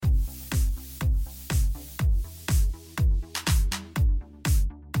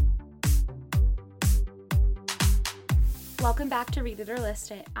Welcome back to Read It or List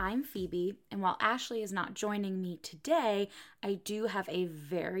It. I'm Phoebe, and while Ashley is not joining me today, I do have a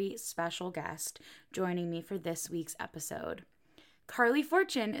very special guest joining me for this week's episode. Carley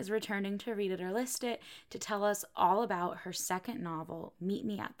Fortune is returning to Read It or List It to tell us all about her second novel, Meet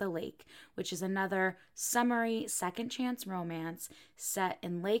Me at the Lake, which is another summery second chance romance set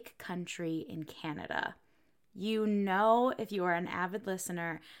in lake country in Canada. You know, if you are an avid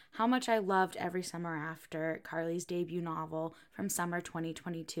listener, how much I loved Every Summer After, Carley's debut novel from summer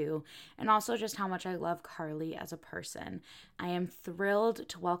 2022, and also just how much I love Carley as a person. I am thrilled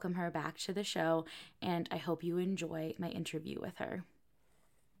to welcome her back to the show, and I hope you enjoy my interview with her.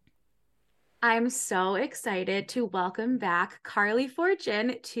 I'm so excited to welcome back Carley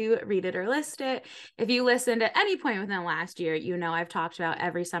Fortune to Read It or List It. If you listened at any point within the last year, you know I've talked about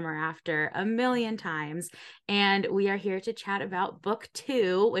Every Summer After a million times, and we are here to chat about book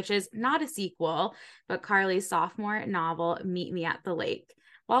 2, which is not a sequel, but Carley's sophomore novel, Meet Me at the Lake.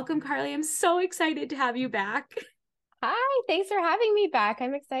 Welcome, Carley. I'm so excited to have you back. Hi, thanks for having me back.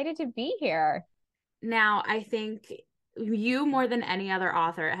 I'm excited to be here. Now, I think you more than any other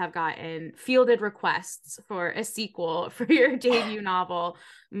author have gotten fielded requests for a sequel for your debut novel,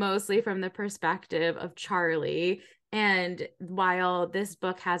 mostly from the perspective of Charlie. And while this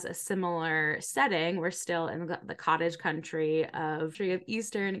book has a similar setting, we're still in the cottage country of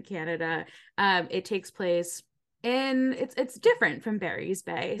Eastern Canada. It takes place in it's different from Barry's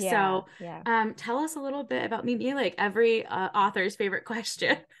Bay. Yeah, So yeah. tell us a little bit about me, like every author's favorite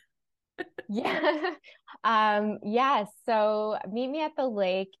question. Yeah. So Meet Me at the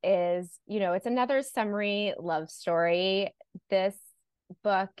Lake is, it's another summary love story. This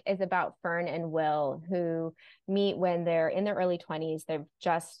book is about Fern and Will, who meet when they're in their early 20s. They've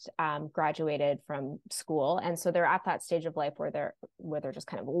just graduated from school. And so they're at that stage of life where they're just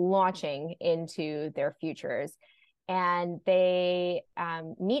kind of launching into their futures. And they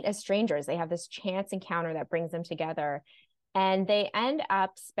meet as strangers. They have this chance encounter that brings them together. And they end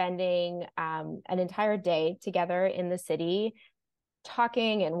up spending an entire day together in the city,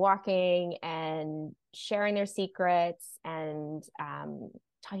 talking and walking and sharing their secrets and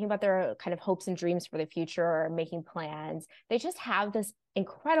talking about their kind of hopes and dreams for the future, making plans. They just have this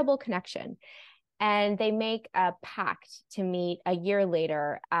incredible connection. And they make a pact to meet a year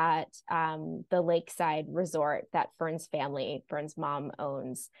later at the lakeside resort that Fern's mom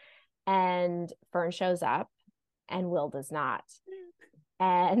owns. And Fern shows up and Will does not.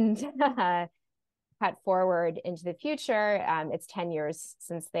 And cut forward into the future. It's 10 years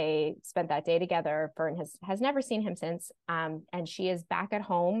since they spent that day together. Fern has never seen him since. And she is back at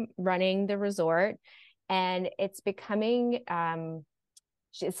home running the resort. And it's becoming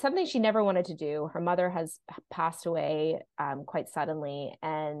it's something she never wanted to do. Her mother has passed away quite suddenly.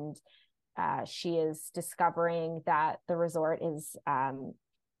 And she is discovering that the resort is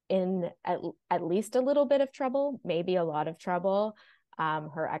in at least a little bit of trouble, maybe a lot of trouble.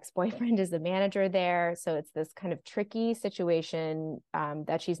 Her ex-boyfriend is the manager there. So it's this kind of tricky situation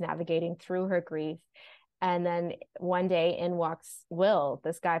that she's navigating through her grief. And then one day in walks Will,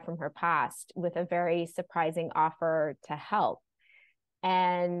 this guy from her past, with a very surprising offer to help.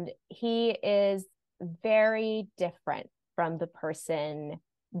 And he is very different from the person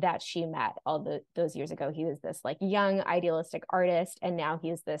that she met those years ago. He was this like young idealistic artist, and now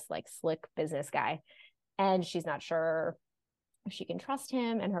he's this like slick business guy, and she's not sure if she can trust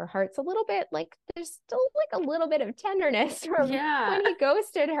him. And her heart's a little bit like, there's still like a little bit of tenderness from Yeah. when he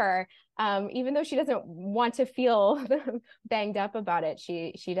ghosted her, even though she doesn't want to feel banged up about it.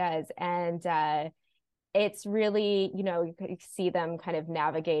 She does. And it's really, you could see them kind of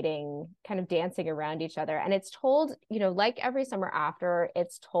navigating, kind of dancing around each other. And it's told, like Every Summer After,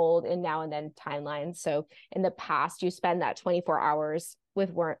 it's told in now and then timelines. So in the past, you spend that 24 hours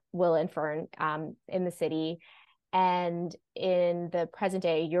with Will and Fern in the city. And in the present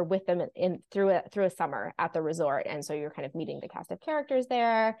day, you're with them through a summer at the resort. And so you're kind of meeting the cast of characters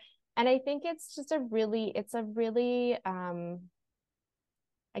there. And I think it's a really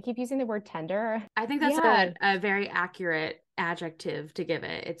I keep using the word tender. I think that's Yeah. a very accurate adjective to give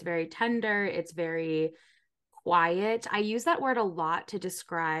it. It's very tender, it's very quiet. I use that word a lot to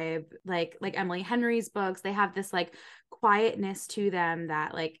describe like Emily Henry's books. They have this like quietness to them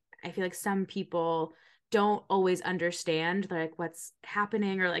that like I feel like some people don't always understand like what's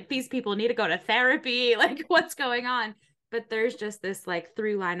happening, or like these people need to go to therapy, like what's going on. But there's just this like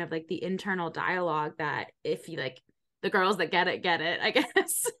through line of like the internal dialogue that if you like the girls that get it, I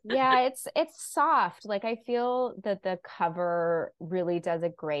guess. Yeah, it's soft. Like I feel that the cover really does a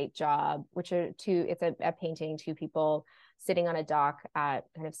great job, which are it's a painting, two people sitting on a dock at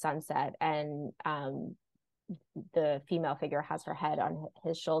kind of sunset, and the female figure has her head on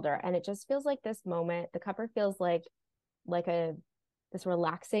his shoulder, and it just feels like this moment. The cover feels like a this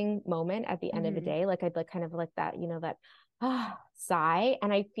relaxing moment at the end of the day. Like I'd like kind of like that, that sigh.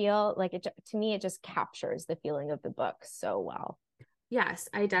 And I feel like it, to me, it just captures the feeling of the book so well. Yes,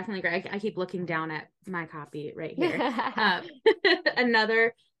 I definitely agree. I keep looking down at my copy right here.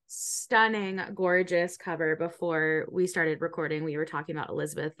 Another stunning, gorgeous cover. Before we started recording, we were talking about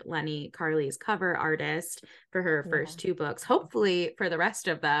Elizabeth Lenny, Carley's cover artist for her first two books, hopefully for the rest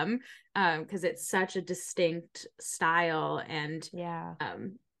of them, because it's such a distinct style and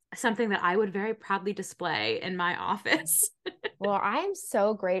something that I would very proudly display in my office. Well, I'm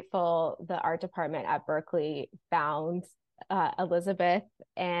so grateful the art department at Berkeley found Elizabeth,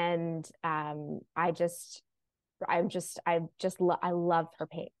 and I love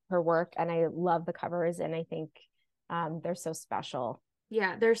her work, and I love the covers, and I think they're so special.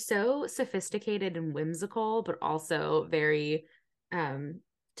 Yeah, they're so sophisticated and whimsical, but also very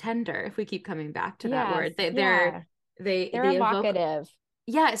tender. If we keep coming back to that word, they're evocative.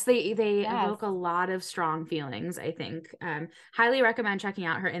 Yes, they evoke a lot of strong feelings, I think. Highly recommend checking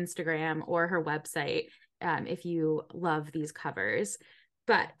out her Instagram or her website if you love these covers.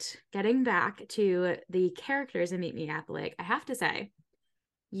 But getting back to the characters in Meet Me at the Lake, I have to say,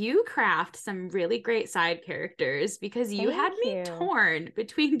 you craft some really great side characters, because you had me torn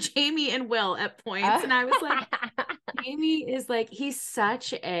between Jamie and Will at points. And I was like, Jamie is like, he's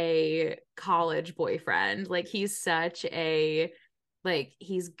such a college boyfriend. Like, he's such a, like,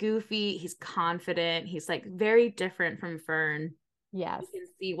 he's goofy, he's confident, he's like very different from Fern. Yes. You can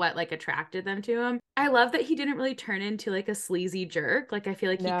see what like attracted them to him. I love that he didn't really turn into like a sleazy jerk. Like, I feel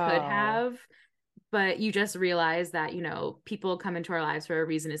like he could have, but you just realize that, people come into our lives for a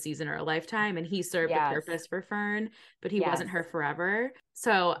reason, a season, or a lifetime, and he served a purpose for Fern, but he wasn't her forever.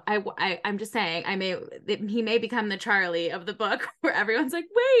 So I'm just saying, he may become the Charlie of the book, where everyone's like,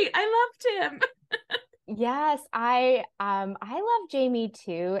 wait, I loved him. Yes, I love Jamie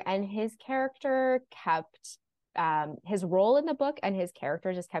too, and his character kept his role in the book and his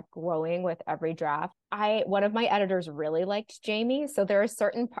character just kept growing with every draft. One of my editors really liked Jamie, so there are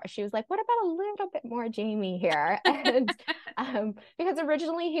certain parts she was like, what about a little bit more Jamie here? And because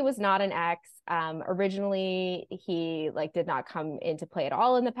originally he was not an ex. Originally he like did not come into play at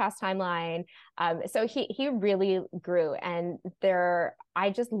all in the past timeline. So he really grew, and I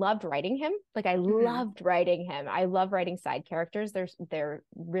just loved writing him. Like, I loved writing him. I love writing side characters. They're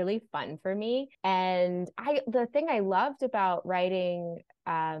really fun for me. And the thing I loved about writing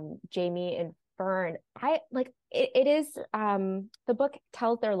Jamie and Fern, it is the book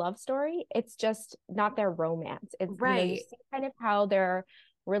tells their love story. It's just not their romance. It's you see kind of how their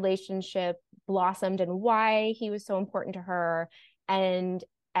relationship blossomed and why he was so important to her, and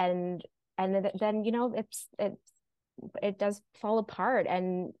then it does fall apart.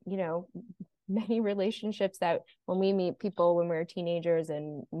 And many relationships that when we meet people when we're teenagers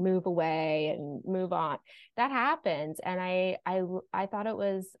and move away and move on, that happens. And I thought it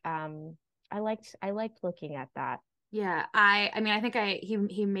was I liked looking at that. Yeah, I mean, I think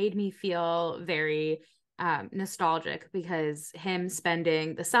he made me feel very nostalgic, because him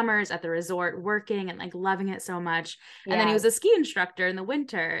spending the summers at the resort working and like loving it so much. And then he was a ski instructor in the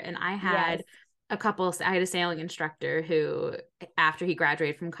winter, and I had I had a sailing instructor who, after he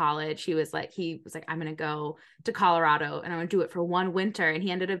graduated from college, he was like, I'm going to go to Colorado and I'm going to do it for one winter. And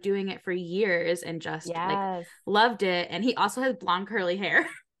he ended up doing it for years and just like loved it. And he also has blonde curly hair.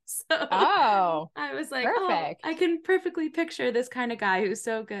 So I was like, perfect. I can perfectly picture this kind of guy who's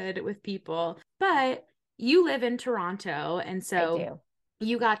so good with people. But you live in Toronto, and so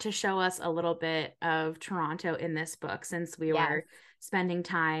you got to show us a little bit of Toronto in this book, since we were spending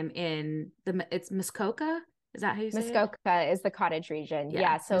time in it's Muskoka. Is that how you say it? Muskoka is the cottage region.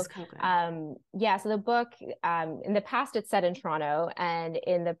 So so the book, in the past it's set in Toronto, and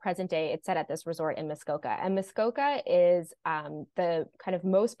in the present day it's set at this resort in Muskoka. And Muskoka is the kind of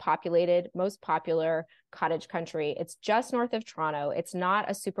most popular cottage country. It's just north of Toronto. It's not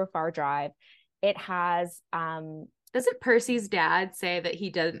a super far drive. It has doesn't Percy's dad say that he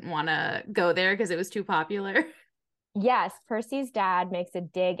didn't want to go there because it was too popular? Yes, Percy's dad makes a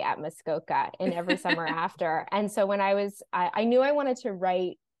dig at Muskoka in every summer after. And so when I knew I wanted to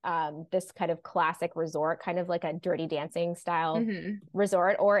write this kind of classic resort, kind of like a Dirty Dancing style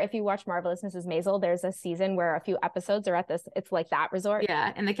resort. Or if you watch Marvelous Mrs. Maisel, there's a season where a few episodes are at this, it's like that resort.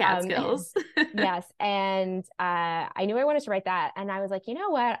 Yeah, in the Catskills. Yes. And I knew I wanted to write that. And I was like, you know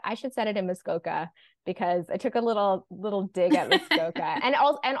what? I should set it in Muskoka, because I took a little dig at Muskoka. and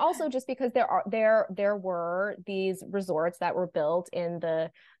also just because there were these resorts that were built in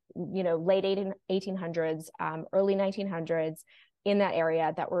the late 1800s, early 1900s in that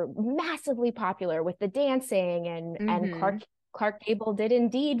area that were massively popular with the dancing, and Clark Gable did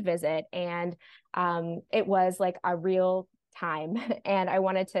indeed visit, and it was like a real time. And I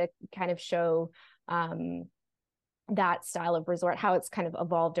wanted to kind of show that style of resort, how it's kind of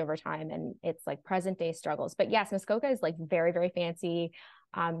evolved over time, and it's like present day struggles. But yes, Muskoka is like very, very fancy.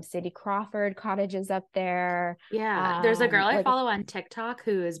 City Crawford cottages up there. Yeah, there's a girl I follow on TikTok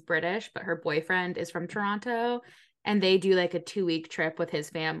who is British, but her boyfriend is from Toronto, and they do like a 2-week trip with his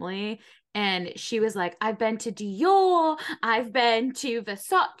family. And she was like, I've been to Dior, I've been to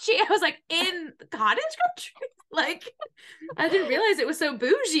Versace. I was like, in cottage country? Like, I didn't realize it was so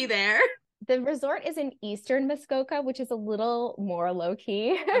bougie there. The resort is in Eastern Muskoka, which is a little more low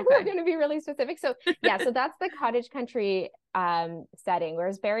key. Okay. We're going to be really specific. So yeah, so that's the cottage country setting,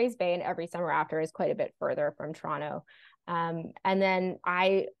 whereas Barry's Bay and Every Summer After is quite a bit further from Toronto. And then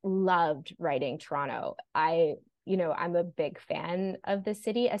I loved writing Toronto. I'm a big fan of the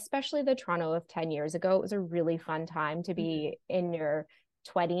city, especially the Toronto of 10 years ago. It was a really fun time to be in your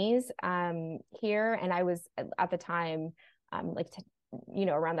 20s here. And I was at the time,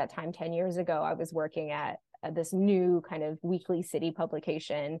 around that time 10 years ago, I was working at this new kind of weekly city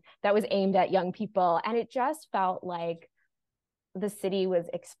publication that was aimed at young people, and it just felt like the city was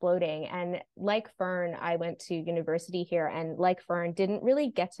exploding. And like Fern, I went to university here, and like Fern, didn't really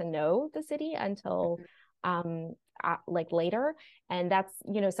get to know the city until like later. And that's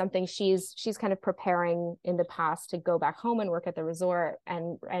something she's kind of preparing in the past to go back home and work at the resort,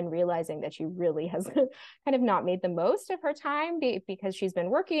 and realizing that she really has kind of not made the most of her time because she's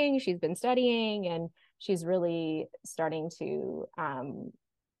been working, she's been studying, and she's really starting to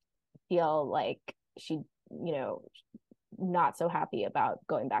feel like she not so happy about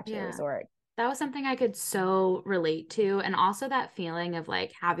going back to the resort. That was something I could so relate to. And also that feeling of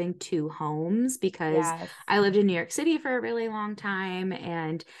like having two homes, because I lived in New York City for a really long time,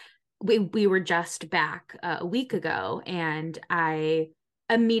 and we were just back a week ago, and I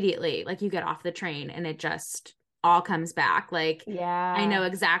immediately, like, you get off the train and it just all comes back. Like, I know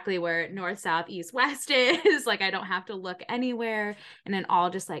exactly where north, south, east, west is. Like, I don't have to look anywhere, and it all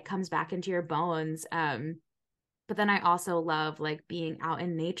just like comes back into your bones. But then I also love like being out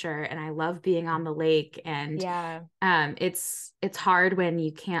in nature, and I love being on the lake. And it's hard when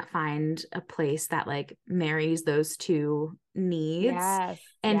you can't find a place that like marries those two needs.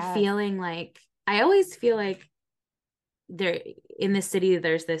 Feeling like, I always feel like there in the city,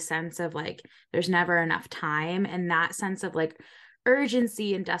 there's this sense of like there's never enough time, and that sense of like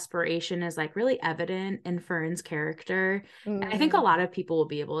urgency and desperation is like really evident in Fern's character. And I think a lot of people will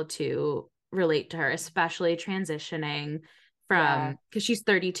be able to relate to her, especially transitioning from, because she's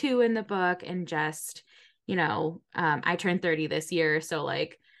 32 in the book, and just I turned 30 this year, so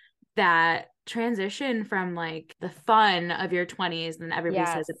like that transition from like the fun of your 20s, and everybody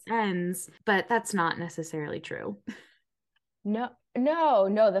says it ends, but that's not necessarily true. No,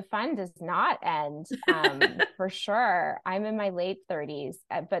 the fun does not end. For sure. I'm in my late 30s,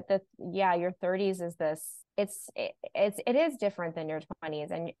 but your 30s is this, it is different than your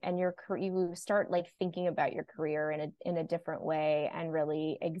 20s, and you start like thinking about your career in a different way, and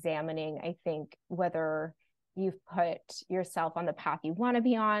really examining, I think, whether you've put yourself on the path you want to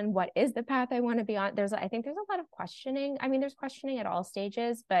be on. What is the path I want to be on? I think there's a lot of questioning. I mean, there's questioning at all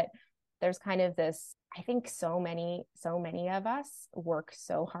stages, but there's kind of this, I think so many of us work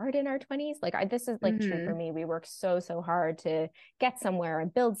so hard in our 20s. Like this is like true for me. We work so hard to get somewhere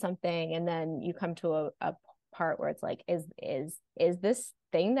and build something. And then you come to a part where it's like, is this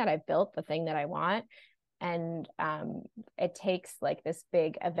thing that I've built the thing that I want? And it takes like this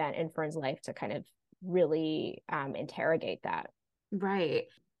big event in Fern's life to kind of really interrogate that. Right.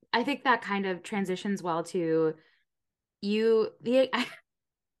 I think that kind of transitions well to I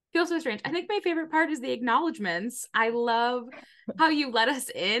feel so strange. I think my favorite part is the acknowledgments. I love how you let us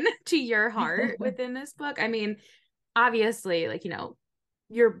in to your heart within this book. I mean, obviously, like,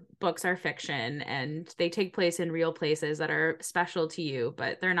 your books are fiction and they take place in real places that are special to you,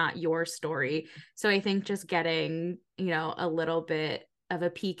 but they're not your story. So I think just getting, a little bit of a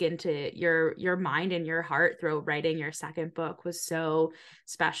peek into your mind and your heart through writing your second book was so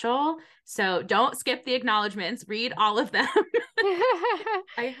special. So don't skip the acknowledgments, read all of them.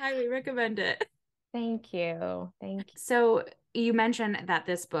 I highly recommend it. Thank you. So you mentioned that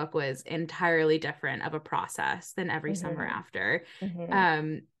this book was entirely different of a process than Every Summer After.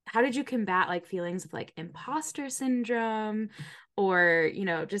 How did you combat like feelings of like imposter syndrome, or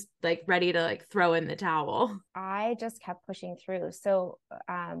just like ready to like throw in the towel? I just kept pushing through. So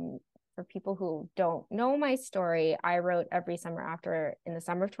for people who don't know my story, I wrote Every Summer After in the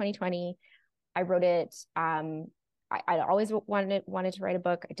summer of 2020. I wrote it. I always wanted to write a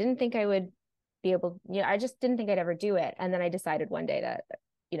book. I didn't think I would be able, I just didn't think I'd ever do it. And then I decided one day that,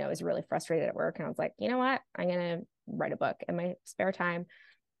 I was really frustrated at work, and I was like, you know what, I'm going to write a book in my spare time,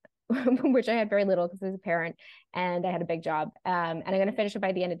 which I had very little because I was a parent and I had a big job. And I'm going to finish it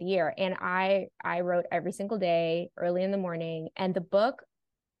by the end of the year. And I wrote every single day, early in the morning, and the book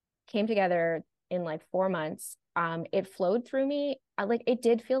came together in like 4 months. It flowed through me. Like, it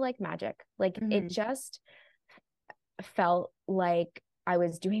did feel like magic. Like it just felt like I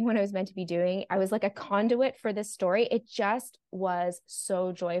was doing what I was meant to be doing. I was like a conduit for this story. It just was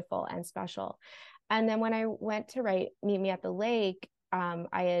so joyful and special. And then when I went to write Meet Me at the Lake,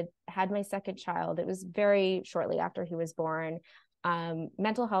 I had my second child. It was very shortly after he was born.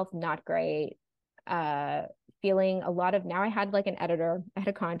 Mental health, not great. Feeling a lot of, now I had like an editor, I had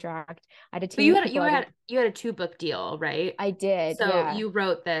a contract, I had a team. But you had a 2-book deal, right? I did. So yeah. You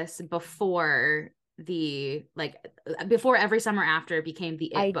wrote this before before Every Summer After became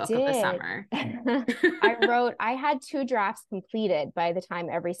the book of the summer. I had 2 drafts completed by the time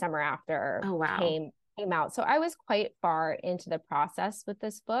Every Summer After came out. So I was quite far into the process with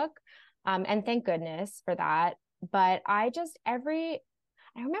this book. And thank goodness for that. But I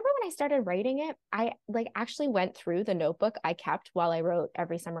remember when I started writing it, I like actually went through the notebook I kept while I wrote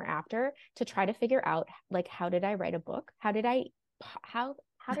Every Summer After to try to figure out, like, how did I write a book? How did I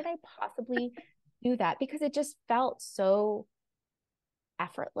possibly do that? Because it just felt so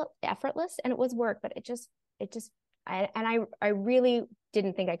effortless, and it was work, but I really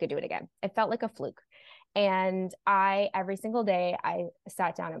didn't think I could do it again. It felt like a fluke. And every single day I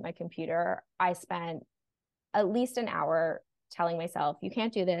sat down at my computer, I spent at least an hour telling myself, you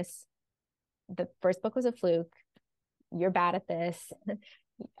can't do this. The first book was a fluke. You're bad at this.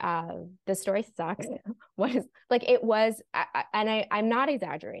 The story sucks. What is, like, it was, I'm not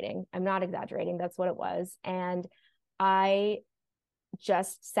exaggerating. That's what it was. And I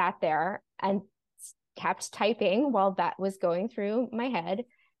just sat there and kept typing while that was going through my head.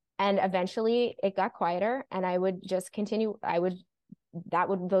 And eventually it got quieter, and I would just continue.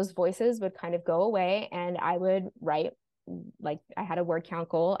 Those voices would kind of go away, and I would write. Like, I had a word count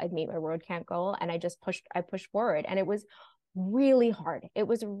goal. I'd meet my word count goal, and I pushed forward. And it was really hard. It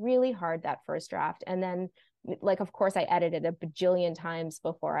was really hard, that first draft. And then, like, of course, I edited a bajillion times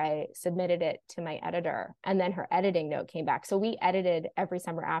before I submitted it to my editor. And then her editing note came back. So we edited Every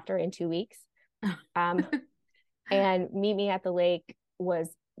Summer After in 2 weeks. And Meet Me at the Lake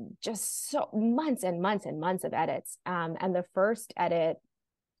was just so months and months and months of edits. And the first edit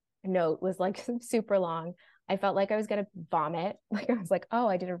note was like super long. I felt like I was going to vomit. Like, I was like, oh,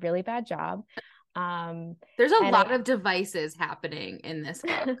 I did a really bad job. There's a lot of devices happening in this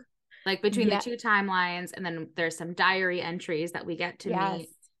book, like between the 2 timelines, and then there's some diary entries that we get to meet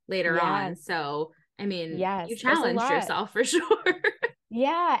later on. So, I mean, you challenged yourself for sure.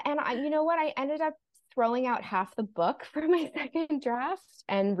 Yeah. And you know what? I ended up throwing out half the book for my second draft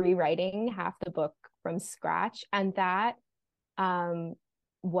and rewriting half the book from scratch. And that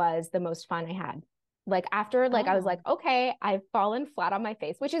was the most fun I had. Like, after, like, I was like, okay, I've fallen flat on my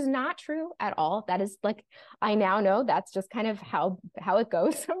face, which is not true at all. That is, like, I now know that's just kind of how it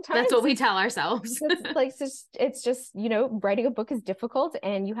goes sometimes. That's what we tell ourselves. It's just, writing a book is difficult,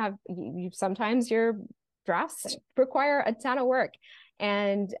 and you sometimes your drafts require a ton of work.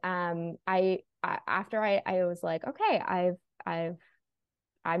 And after I was like, okay,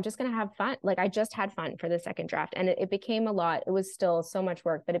 I'm just going to have fun. Like, I just had fun for the second draft, and it became a lot. It was still so much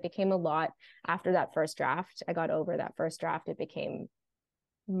work, but it became a lot after that first draft. I got over that first draft. It became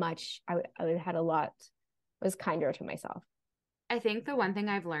much, I had a lot, was kinder to myself. I think the one thing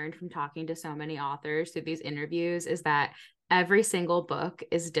I've learned from talking to so many authors through these interviews is that every single book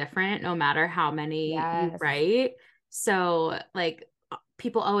is different, no matter how many you write. So, like,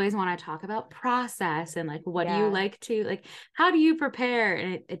 people always want to talk about process and, like, what do you like to, like, how do you prepare?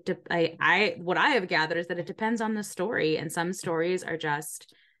 And what I have gathered is that it depends on the story, and some stories are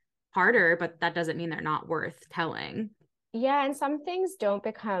just harder, but that doesn't mean they're not worth telling. Yeah. And some things don't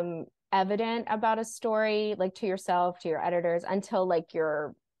become evident about a story, like, to yourself, to your editors, until, like,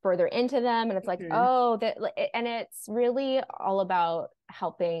 you're further into them. And it's like, oh, that, and it's really all about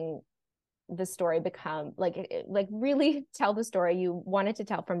helping the story become like really tell the story you wanted to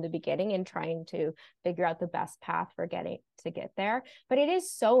tell from the beginning, and trying to figure out the best path for getting to get there. But it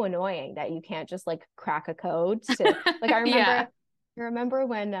is so annoying that you can't just, like, crack a code to, like, I remember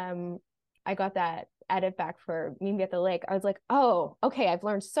when I got that edit back for Meet Me at the Lake, I was like, oh, okay, I've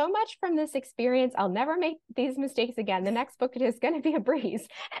learned so much from this experience. I'll never make these mistakes again. The next book is going to be a breeze.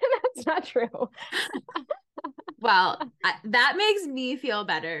 And That's not true. Well, that makes me feel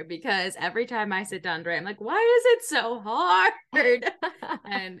better because every time I sit down to write, I'm like, why is it so hard?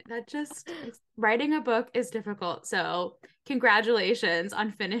 And that just, writing a book is difficult. So congratulations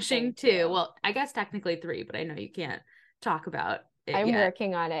on finishing Thank 2. you. Well, I guess technically 3, but I know you can't talk about it I'm yet.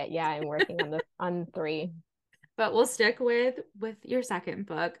 working on it. Yeah, I'm working on 3. But we'll stick with your second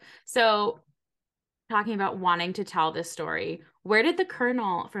book. So talking about wanting to tell this story, where did the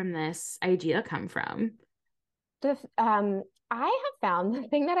kernel from this idea come from? The I have found the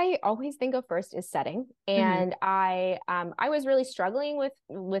thing that I always think of first is setting, Mm-hmm. and I was really struggling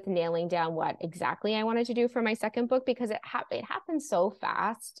with nailing down what exactly I wanted to do for my second book because it happened so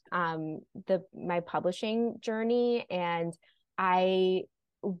fast, the my publishing journey, and I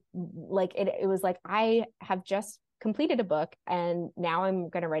like it was like I have just completed a book and now I'm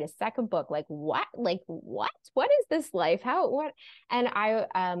going to write a second book. What is this life? How what And I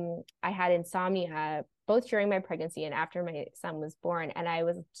had insomnia both during my pregnancy and after my son was born, and I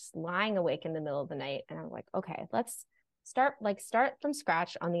was just lying awake in the middle of the night, and I'm like, okay, let's start from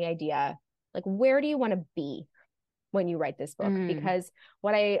scratch on the idea. Like, where do you want to be when you write this book? Mm. Because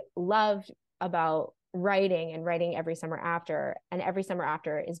what I loved about writing every summer after, and every summer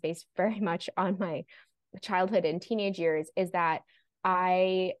after is based very much on my childhood and teenage years, is that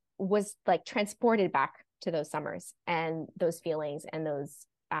I was like transported back to those summers and those feelings and those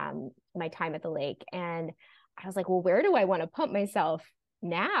my time at the lake. And I was like, well, where do I want to put myself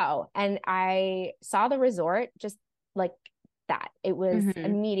now? And I saw the resort just like that. It was Mm-hmm.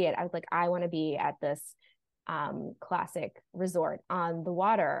 immediate. I was like, I want to be at this classic resort on the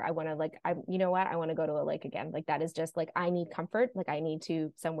water. I want to like, you know what? I want to go to a lake again. Like, that is just like, I need comfort. Like, I need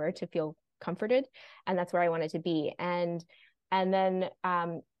to somewhere to feel comforted. And that's where I wanted to be. And then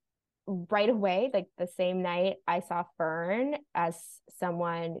right away, like the same night, I saw Fern as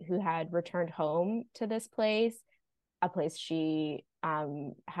someone who had returned home to this place, a place she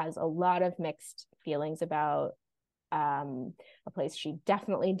has a lot of mixed feelings about, a place she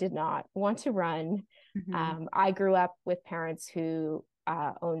definitely did not want to run. Mm-hmm. I grew up with parents who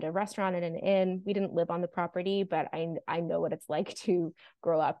owned a restaurant and an inn. We didn't live on the property, but I know what it's like to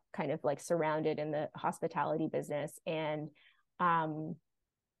grow up kind of like surrounded in the hospitality business. And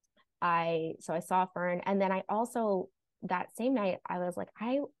I saw Fern, and then I also, that same night, I was like,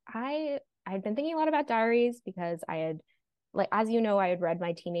 I had been thinking a lot about diaries because I had, like, as you know, I had read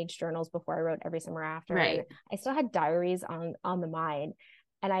my teenage journals before I wrote Every Summer After, and Right. I still had diaries on the mind.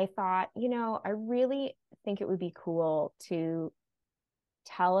 And I thought, I really think it would be cool to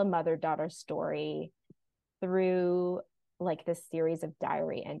tell a mother-daughter story through like this series of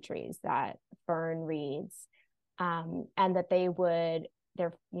diary entries that Fern reads, and that they would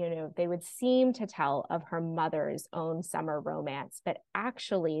seem to tell of her mother's own summer romance, but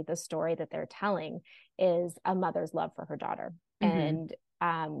actually the story that they're telling is a mother's love for her daughter. Mm-hmm.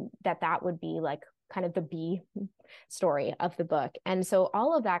 And that would be like kind of the B story of the book. And so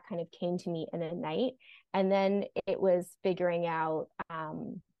all of that kind of came to me in a night. And then it was figuring out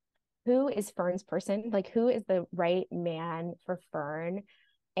who is Fern's person, like who is the right man for Fern,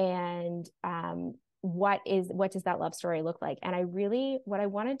 and what does that love story look like? And what I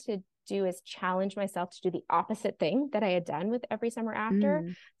wanted to do is challenge myself to do the opposite thing that I had done with Every Summer After.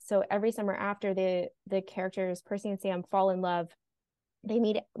 Mm. So Every Summer After, the characters Percy and Sam fall in love. They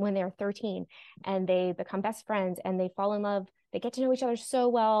meet when they're 13 and they become best friends and they fall in love. They get to know each other so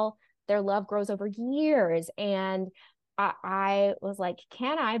well. Their love grows over years. And I was like,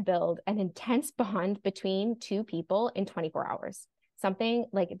 can I build an intense bond between two people in 24 hours? Something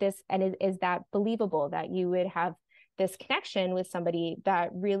like this. And is that believable that you would have this connection with somebody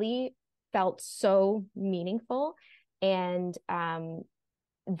that really felt so meaningful? And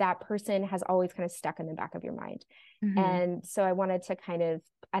that person has always kind of stuck in the back of your mind. Mm-hmm. And so I wanted to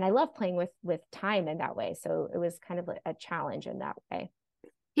and I love playing with time in that way. So it was kind of a challenge in that way.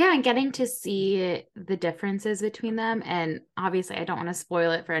 Yeah, and getting to see the differences between them. And obviously, I don't want to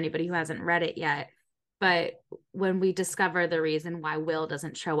spoil it for anybody who hasn't read it yet. But when we discover the reason why Will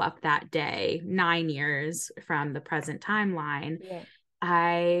doesn't show up that day, 9 years from the present timeline, Yeah.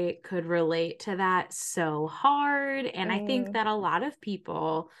 I could relate to that so hard. And I think that a lot of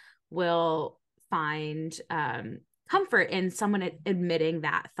people will find comfort in someone admitting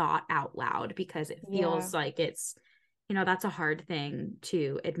that thought out loud because it Yeah. feels like it's, that's a hard thing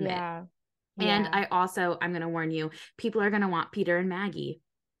to admit. Yeah. And Yeah. I'm going to warn you, people are going to want Peter and Maggie.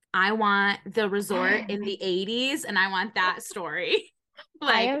 I want the resort in the 80s and I want that story. I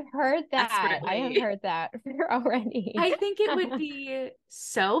Like, have heard that. I have desperately. heard that already. I think it would be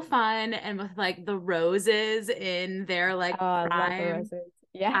so fun and with like the roses in their like Oh, I love the prime. roses.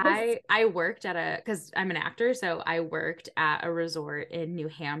 Yes. I worked because I'm an actor, so I worked at a resort in New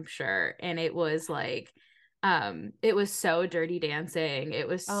Hampshire, and it was like, it was so Dirty Dancing. It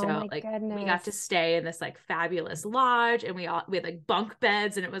was Oh so my like we got goodness. to stay in this like fabulous lodge, and we had like bunk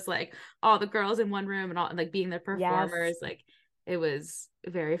beds, and it was like all the girls in one room and all like being the Yes. performers. Like it was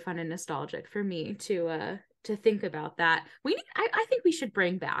very fun and nostalgic for me to think about that. I think we should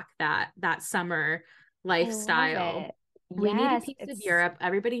bring back that summer I love lifestyle. it. We need a Yes, piece of it's Europe.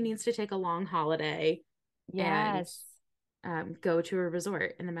 Everybody needs to take a long holiday and yes. go to a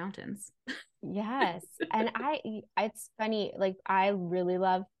resort in the mountains. Yes. And it's funny, like I really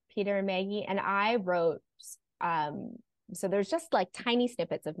love Peter and Maggie, and I wrote um so there's just like tiny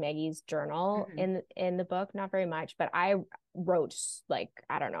snippets of Maggie's journal Mhm. in the book, not very much, but I wrote like,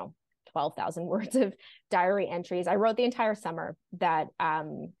 I don't know, 12,000 words of diary entries. I wrote the entire summer that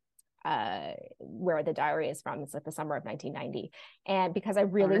where the diary is from. It's like the summer of 1990. And because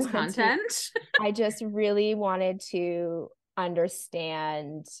Bonus content. I just really wanted to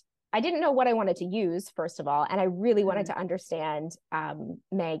understand. I didn't know what I wanted to use, first of all. And I really wanted Mhm. to understand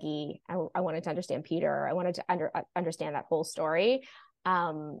Maggie. I wanted to understand Peter. I wanted to understand that whole story.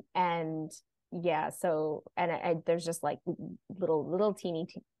 And yeah, so, and there's just like little teeny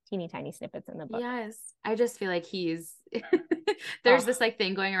tiny snippets in the book. Yes. I just feel like there's this Oh, like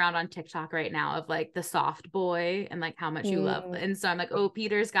thing going around on TikTok right now of like the soft boy and like how much you love. mm, And so I'm like, oh,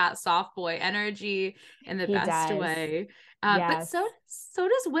 Peter's got soft boy energy in the he best does. way. But Yes. so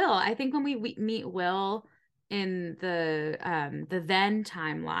does Will. I think when we meet Will in the then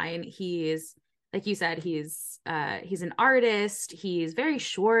timeline, he's like you said, he's an artist, he's very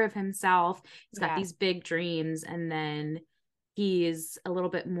sure of himself, he's got Yeah. these big dreams, and then he's a little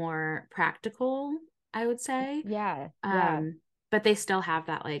bit more practical, I would say. Yeah. Yeah. Um, but they still have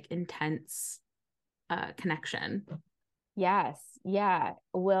that like intense connection. Yes. Yeah.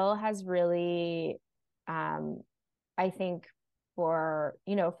 Will has really, I think for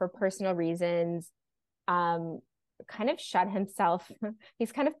personal reasons, um, kind of shut himself,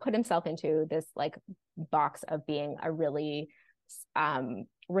 he's kind of put himself into this like box of being a really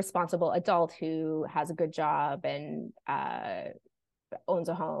responsible adult who has a good job and owns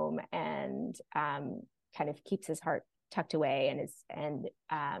a home and kind of keeps his heart tucked away and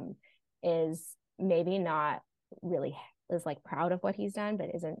is maybe not really is like proud of what he's done,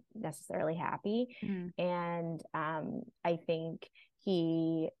 but isn't necessarily happy. Mm. And I think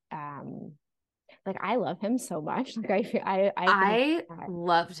he like I love him so much. Like I think I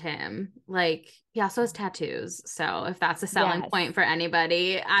loved him. Like he also has tattoos. So if that's a selling yes. point for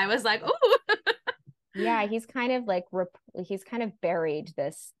anybody, I was like, oh, Yeah, he's kind of like he's kind of buried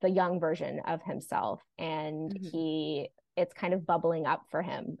the young version of himself, and Mhm. it's kind of bubbling up for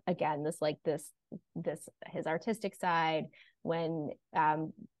him again, this his artistic side when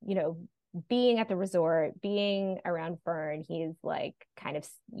being at the resort, being around Fern, he's like kind of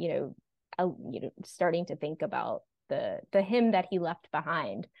starting to think about the him that he left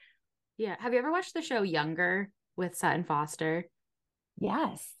behind. Yeah. Have you ever watched the show Younger with Sutton Foster?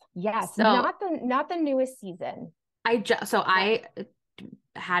 Yes, yes, So not the newest season. But I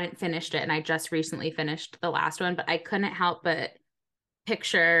hadn't finished it, and I just recently finished the last one, but I couldn't help but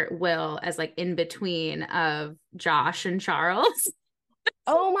picture Will as like in between of Josh and Charles.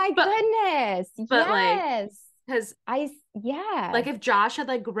 oh my but goodness. but like Yes. because Yeah. like if Josh had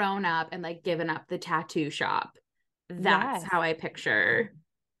like grown up and like given up the tattoo shop, that's Yes. how I picture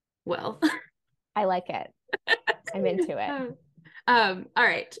Will. I like it. I'm into it. um, all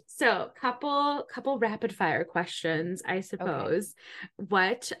right. So couple rapid fire questions, I Okay. suppose.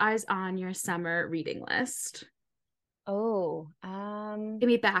 What is on your summer reading list? Oh, Give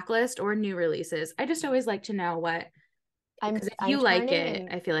me backlist or new releases. I just always like to know what, because if I'm you like it,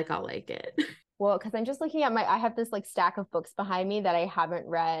 turning I feel like I'll like it. well, because I'm just looking at I have this like stack of books behind me that I haven't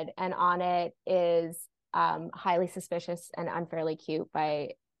read, and on it is Highly Suspicious and Unfairly Cute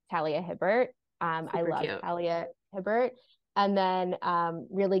by Talia Hibbert. I Super love cute. Talia Hibbert. And then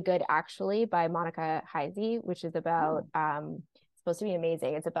Really Good Actually by Monica Heisey, which is about Oh. supposed to be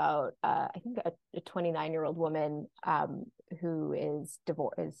amazing. It's about I think a 29-year-old woman who is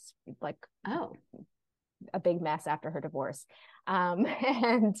divorced, is like Oh. a big mess after her divorce.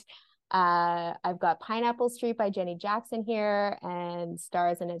 And I've got Pineapple Street by Jenny Jackson here, and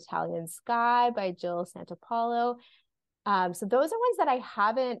Stars in Italian Sky by Jill Santopolo. So those are ones that I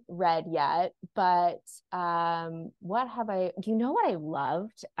haven't read yet, but what have do you know what I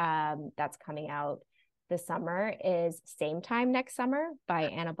loved that's coming out this summer is Same Time Next Summer by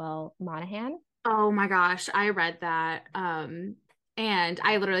Annabelle Monaghan. Oh my gosh, I read that. And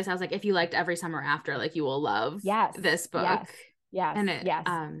I literally sounds like if you liked Every Summer After, like you will love Yes, this book. yes. Yes. And Yes.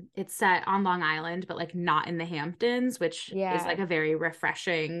 it's set on Long Island, but like not in the Hamptons, which is like Yeah. a very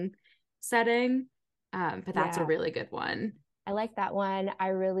refreshing setting. But that's a Yeah. really good one. I like that one. I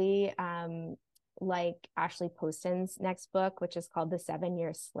really like Ashley Poston's next book, which is called The 7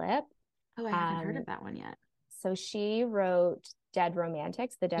 Year Slip. Oh, I haven't heard Um, of that one yet. so she wrote The Dead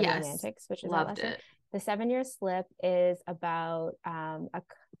Yes, Romantics, which is out loved last year. it. The 7 Year Slip is about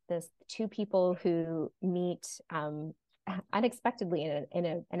this two people who meet unexpectedly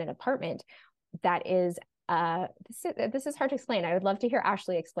in an apartment that is this is hard to explain. I would love to hear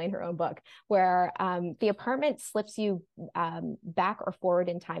Ashley explain her own book, where the apartment slips you back or forward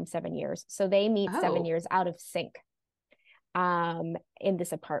in time 7 years. So they meet seven Oh, years out of sync in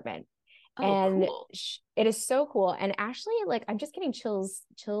this apartment. oh, And cool. it is so cool. And Ashley, like, I'm just getting chills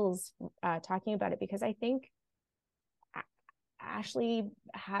talking about it, because I think Ashley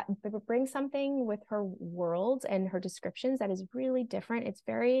brings something with her world and her descriptions that is really different. It's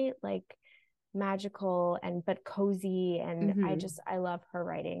very like magical and but cozy, and Mm-hmm. I love her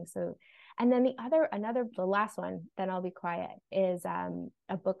writing. So, and then the last one, then I'll be quiet, is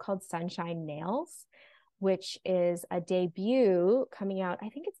a book called Sunshine Nails, which is a debut coming out, I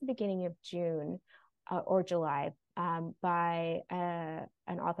think it's the beginning of June or July, by an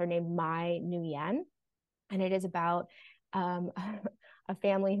author named Mai Nguyen. And it is about um, a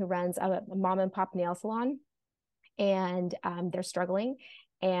family who runs a mom and pop nail salon, and they're struggling,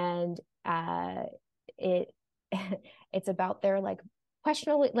 and it it's about their like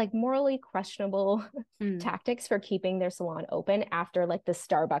morally questionable Mm. tactics for keeping their salon open after like the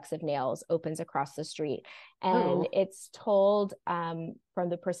Starbucks of nails opens across the street. And Oh, it's told from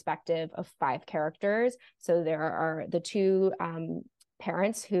the perspective of five characters. So there are the two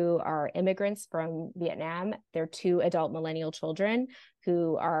parents who are immigrants from Vietnam, their two adult millennial children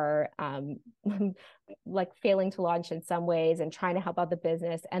who are like failing to launch in some ways and trying to help out the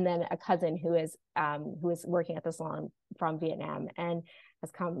business, and then a cousin who is working at the salon from Vietnam and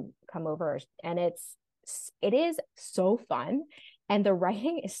has come over. And it is so fun, and the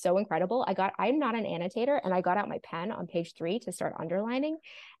writing is so incredible. I'm not an annotator, and I got out my pen on page 3 to start underlining.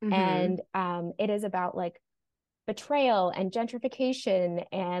 mm-hmm. And it is about like betrayal and gentrification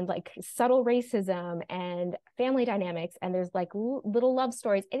and like subtle racism and family dynamics, and there's like little love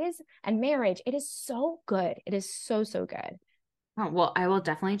stories. It is, and marriage. It is so good. It is so good. Oh, well, I will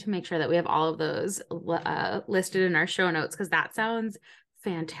definitely to make sure that we have all of those listed in our show notes because that sounds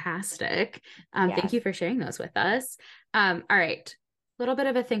fantastic. Thank Yes. you for sharing those with us. All right, a little bit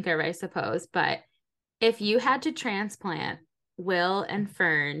of a thinker, I suppose, but if you had to transplant Will and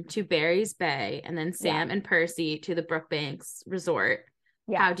Fern to Barry's Bay and then Yeah. Sam and Percy to the Brookbanks Resort,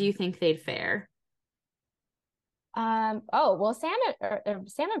 Yeah. how do you think they'd fare? Oh, well, Sam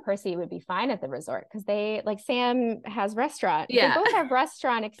and Percy would be fine at the resort, because they like Sam has they Yeah. both have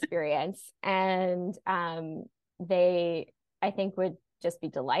restaurant experience, and they, I think, would just be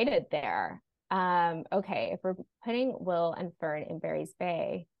delighted there. Okay, if we're putting Will and Fern in Barry's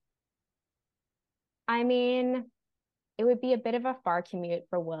Bay, I mean, it would be a bit of a far commute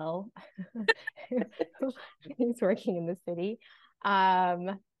for Will. He's working in the city.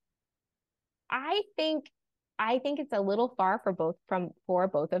 Um, I think it's a little far for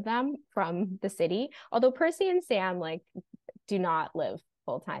both of them from the city. Although Percy and Sam like do not live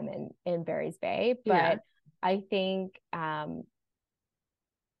full time in Barry's Bay, Yeah. but I think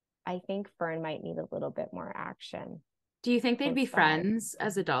Fern might need a little bit more action Do you think they'd be close by. friends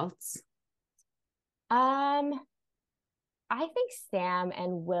as adults? Um, I think Sam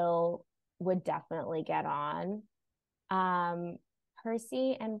and Will would definitely get on. Um,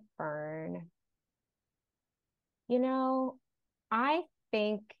 Percy and Fern, you know, I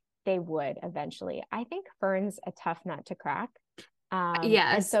think they would eventually. I think Fern's a tough nut to crack. And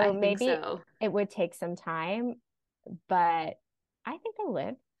Yes, so I think maybe so. it would take some time, but I think they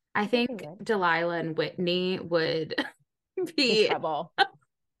would. I I think they think would. Delilah and Whitney would Be be trouble.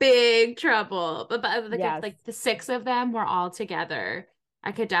 big trouble. But like if Yes. like the six of them were all together,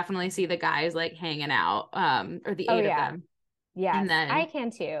 I could definitely see the guys like hanging out, or the Oh eight of yeah. them. And Yes. I then can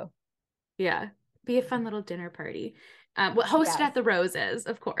too. yeah, be a fun little dinner party. Hosted Yes. at the Roses,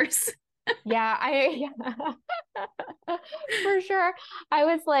 of course. Yeah, for sure. I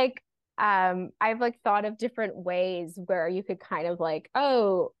was like, I've like thought of different ways where you could kind of like,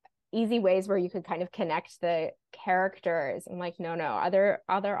 oh, easy ways where you could kind of connect the characters. I'm like, no, other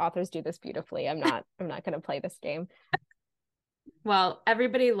authors do this beautifully. I'm not gonna play this game. Well,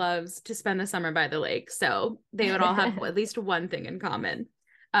 everybody loves to spend the summer by the lake, so they would all have at least one thing in common.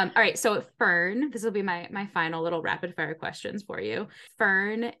 All right, so Fern, this will be my final little rapid fire questions for you.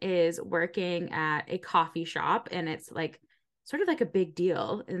 Fern is working at a coffee shop, and it's like sort of like a big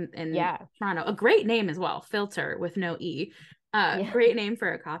deal in Yeah. Toronto. A great name as well, Filter with no E. Yeah. Great name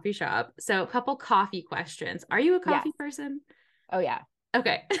for a coffee shop. So a couple coffee questions. Are you a Yes. coffee person? Oh yeah.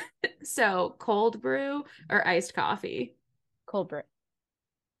 Okay. So cold brew or iced coffee? Cold brew.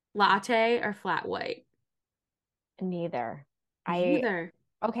 Latte or flat white? Neither. I Neither.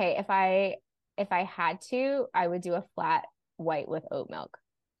 okay, if I had to, I would do a flat white with oat milk.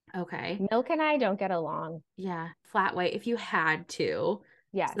 Okay. Milk and I don't get along. Yeah. Flat white if you had to.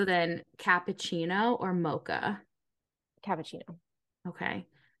 Yes, So then cappuccino or mocha? cappuccino. Okay.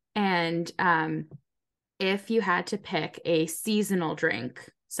 And if you had to pick a seasonal drink,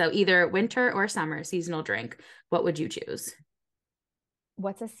 so either winter or summer seasonal drink, what would you choose?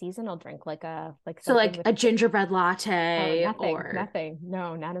 What's a seasonal drink? Like So something like with a gingerbread oh, latte nothing, or nothing.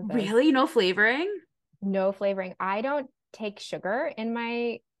 No, none of those. really no flavoring? No flavoring. I don't take sugar in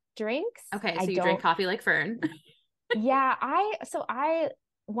my drinks. Okay, I so you drink don't. coffee like Fern. Yeah, I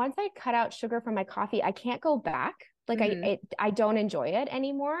once I cut out sugar from my coffee, I can't go back. Like Hmm. I don't enjoy it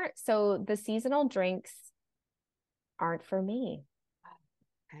anymore. So the seasonal drinks aren't for me.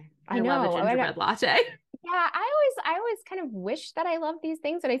 Okay. I I love a know. gingerbread latte. Yeah, I always kind of wish that I love these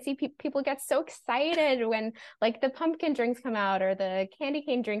things, and I see people get so excited when like the pumpkin drinks come out or the candy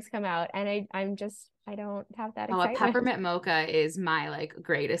cane drinks come out, and I don't have that Oh, a excitement. peppermint mocha is my like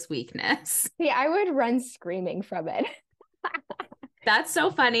greatest weakness. See, I would run screaming from it. That's so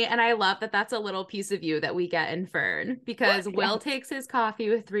funny. And I love that that's a little piece of you that we get in Fern because Will Yes. takes his coffee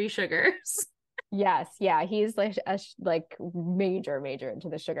with three sugars. Yes, yeah, he's like like major into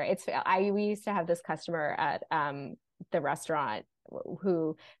the sugar. We used to have this customer at the restaurant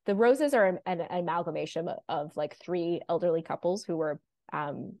who the Roses are an amalgamation of like three elderly couples who were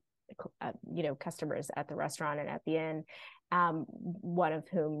customers at the restaurant and at the inn. One of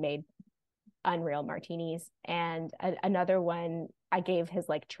whom made unreal martinis, and another one I gave his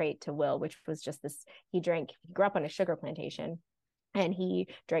like trait to Will, which was just this. He grew up on a sugar plantation, and he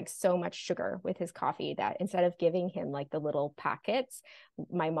drank so much sugar with his coffee that instead of giving him like the little packets,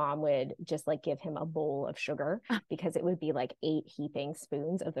 my mom would just like give him a bowl of sugar, because it would be like 8 heaping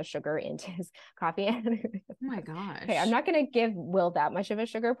spoons of the sugar into his coffee. Oh my Okay, I'm gosh. not going to give Will that much of a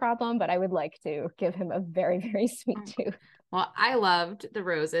sugar problem, but I would like to give him a very sweet Oh, tooth. well, I loved the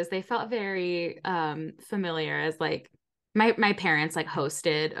roses. They felt very familiar as like my parents like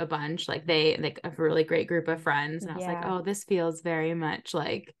hosted a bunch. Like they like a really great group of friends. And I was like, Yeah. oh, this feels very much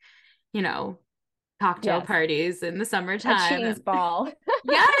like, you know, cocktail Yes. parties in the A cheese summertime. ball.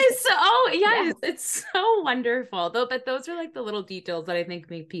 Yes. Oh, yes. Yes. It's so wonderful. Though, but those are like the little details that I think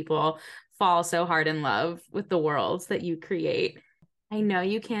make people fall so hard in love with the worlds that you create. I know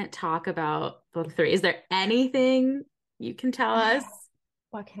you can't talk about book three. Is there anything you can tell us?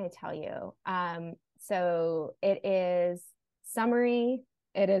 What can I tell you? So it is summery.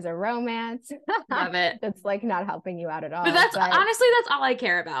 It is a romance. Love it. That's like not helping you out at But all. that's But honestly, that's all I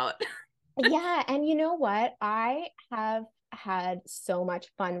care about. yeah, and you know what? I have had so much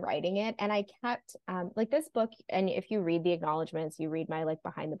fun writing it, and I kept like this book. And if you read the acknowledgments, you read my like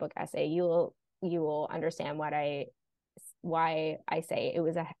behind the book essay, you will understand why I say it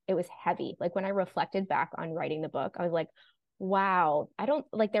was heavy. Like when I reflected back on writing the book, I was like, wow, I don't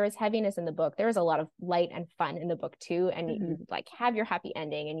like there is heaviness in the book. There is a lot of light and fun in the book too. And Mhm. you like have your happy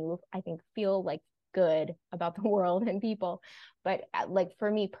ending, and you will, I think, feel like good about the world and people. But like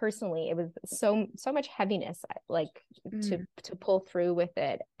for me personally, it was so much heaviness like Mm. to pull through with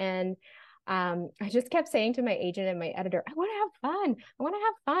it. And I just kept saying to my agent and my editor, I want to have fun. I want to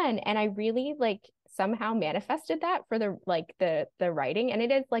have fun. And I really like somehow manifested that for the writing. And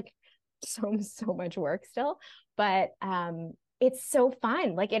it is like so much work still, but it's so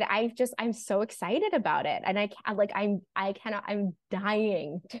fun. Like I'm so excited about it. And I'm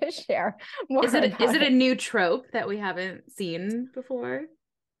dying to share more Is about it a it. new trope that we haven't seen before?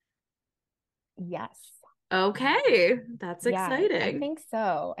 Yes. Okay, that's Yeah, I exciting. think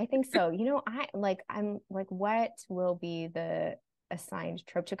so. I think so. I'm like, what will be the assigned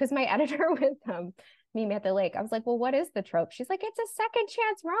trope to? Because my editor with Meet Me at the Lake, I was like, well, what is the trope? She's like, it's a second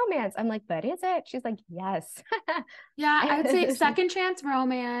chance romance. I'm like, but is it? She's like, yes. Yeah, I would say second chance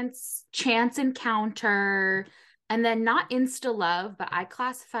romance, chance encounter, and then not insta love, but I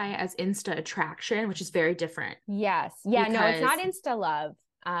classify it as insta attraction, which is very different Yes. Yeah, no, it's not because, insta love.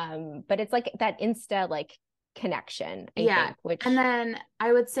 But it's like that insta like connection, I yeah. think, And which then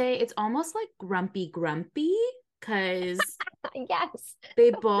I would say it's almost like grumpy because yes.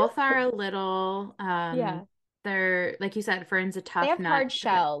 they both are a little, Yeah. they're, like you said, Fern's a They tough have nut. hard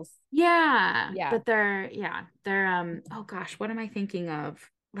shells. Yeah, Yeah. but they're, oh gosh, what am I thinking of?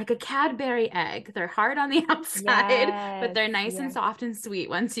 like a Cadbury egg. They're hard on the outside, but Yes, they're nice and yes, soft and sweet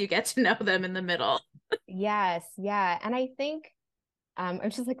once you get to know them in the middle. yes, yeah. And I think I'm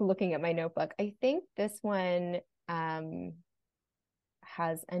just like looking at my notebook. I think this one um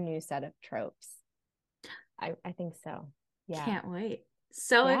has a new set of tropes. I think so. Yeah. Can't wait.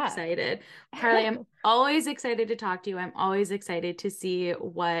 So Yeah. excited. Carley, I'm always excited to talk to you. I'm always excited to see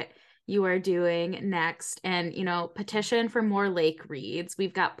what you are doing next and, petition for more lake reads.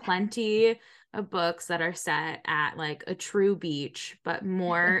 We've got plenty of books that are set at like a true beach, but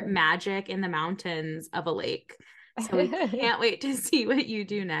more magic in the mountains of a lake. So we can't wait to see what you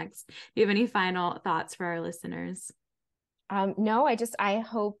do next. Do you have any final thoughts for our listeners? No, I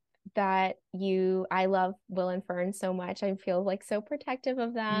hope that I love Will and Fern so much. I feel like so protective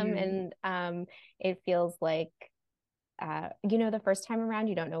of them. Mm. And it feels like, the first time around,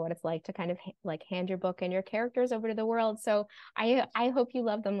 you don't know what it's like to kind of like hand your book and your characters over to the world. So I hope you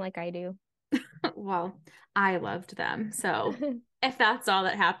love them like I do. Well, I loved them. So if that's all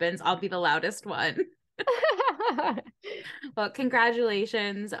that happens, I'll be the loudest one. Well,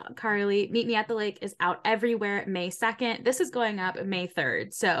 congratulations, Carley. Meet Me at the Lake is out everywhere May 2nd. This is going up May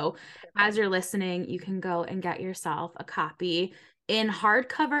 3rd. So as Perfect. you're listening, you can go and get yourself a copy in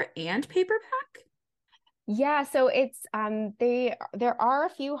hardcover and paperback. Yeah, so it's there are a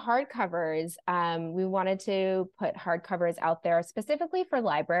few hardcovers. We wanted to put hardcovers out there specifically for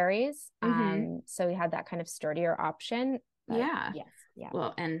libraries. Mm-hmm. So we had that kind of sturdier option. But Yeah. yes, yeah.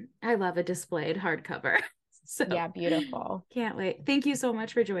 Well, and I love a displayed hardcover. So Yeah, beautiful. can't wait. Thank you so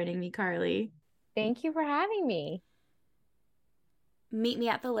much for joining me, Carley. Thank you for having me. Meet Me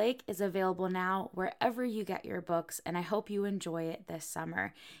at the Lake is available now wherever you get your books, and I hope you enjoy it this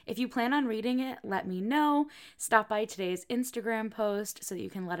summer. If you plan on reading it, let me know. Stop by today's Instagram post so that you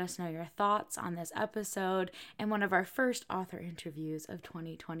can let us know your thoughts on this episode and one of our first author interviews of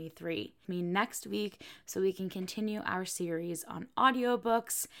 2023. Meet next week so we can continue our series on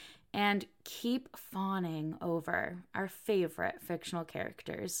audiobooks and keep fawning over our favorite fictional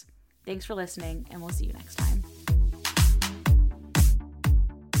characters. Thanks for listening, and we'll see you next time.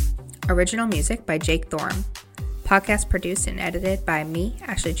 Original music by Jake Thorne. Podcast produced and edited by me,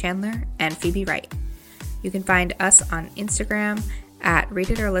 Ashley Chandler, and Phoebe Wright. You can find us on Instagram at Read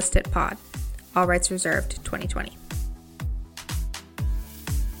It or List It Pod. All rights reserved 2020.